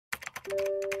A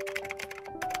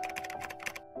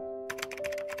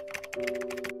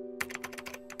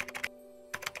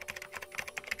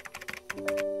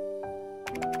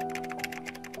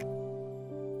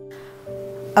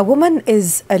woman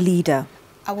is a leader.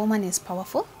 A woman is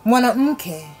powerful.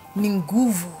 Mwanamke ni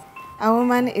nguvu. A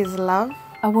woman is love.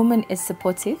 A woman is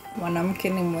supportive. Mwanamke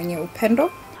ni mwenye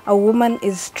upendo. A woman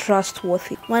is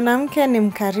trustworthy. Mwanamke ni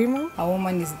mkarimu. A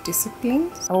woman is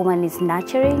disciplined. A woman is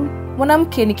nurturing.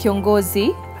 Mwanamke ni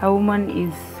kiongozi. A woman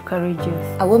is courageous.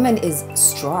 A woman is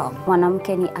strong.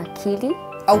 Mwanamke ni akili.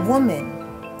 A woman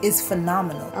is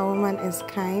phenomenal. A woman is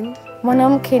kind.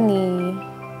 Mwanamke ni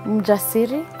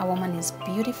mjasiri. A woman is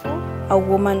beautiful. A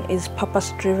woman is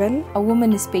purpose-driven. A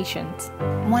woman is patient.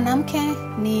 Mwanamke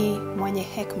ni mwenye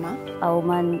hekima. A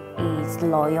woman is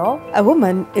loyal. A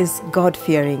woman is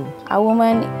God-fearing. A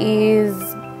woman is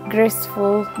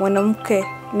graceful. Mwanamke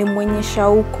ni mwenye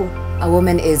shauku. A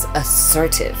woman is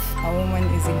assertive. A woman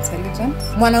is intelligent.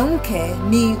 Mwanamke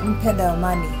ni mpenda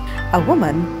amani. A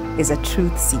woman is a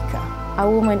truth seeker. A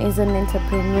woman is an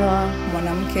entrepreneur.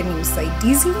 Mwanamke ni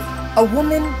msaidizi. A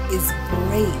woman is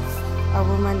brave. A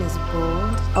woman is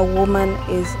bold. A woman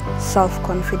is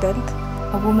self-confident.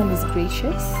 A woman is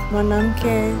gracious.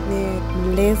 Mwanamke ni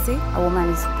mlezi. A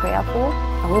woman is prayerful.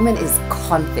 A woman is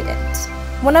confident.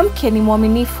 Mwanamke ni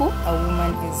mwaminifu. A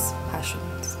woman is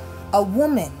passionate. A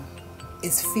woman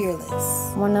is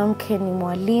fearless. Mwanamke ni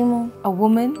mwalimu. A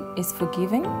woman is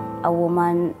forgiving. A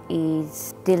woman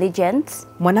is diligent.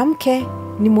 Mwanamke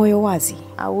ni moyo wazi.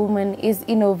 A woman is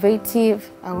innovative.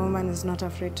 A woman is not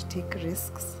afraid to take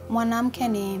risks. Mwanamke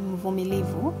ni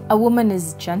mvumilivu. A woman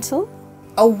is gentle.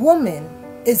 A woman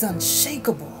is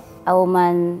unshakable. A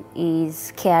woman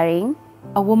is caring.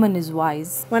 A woman is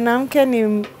wise. Mwanamke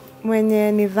ni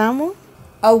mwenye nidhamu.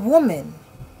 A woman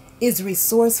is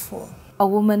resourceful. A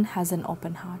woman has an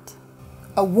open heart.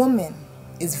 A woman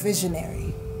is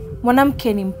visionary.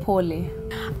 Mwanamke ni mpole.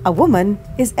 A woman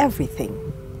is everything.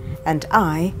 And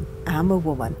I am a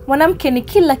woman. Mwanamke ni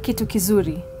kila kitu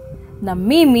kizuri. Na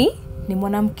mimi ni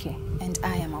mwanamke. And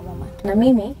I am a woman. Na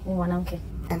mimi ni mwanamke.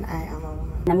 And I am a woman.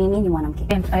 Na mimi ni mwanamke.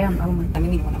 And I am a woman. Na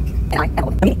mimi ni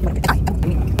mwanamke.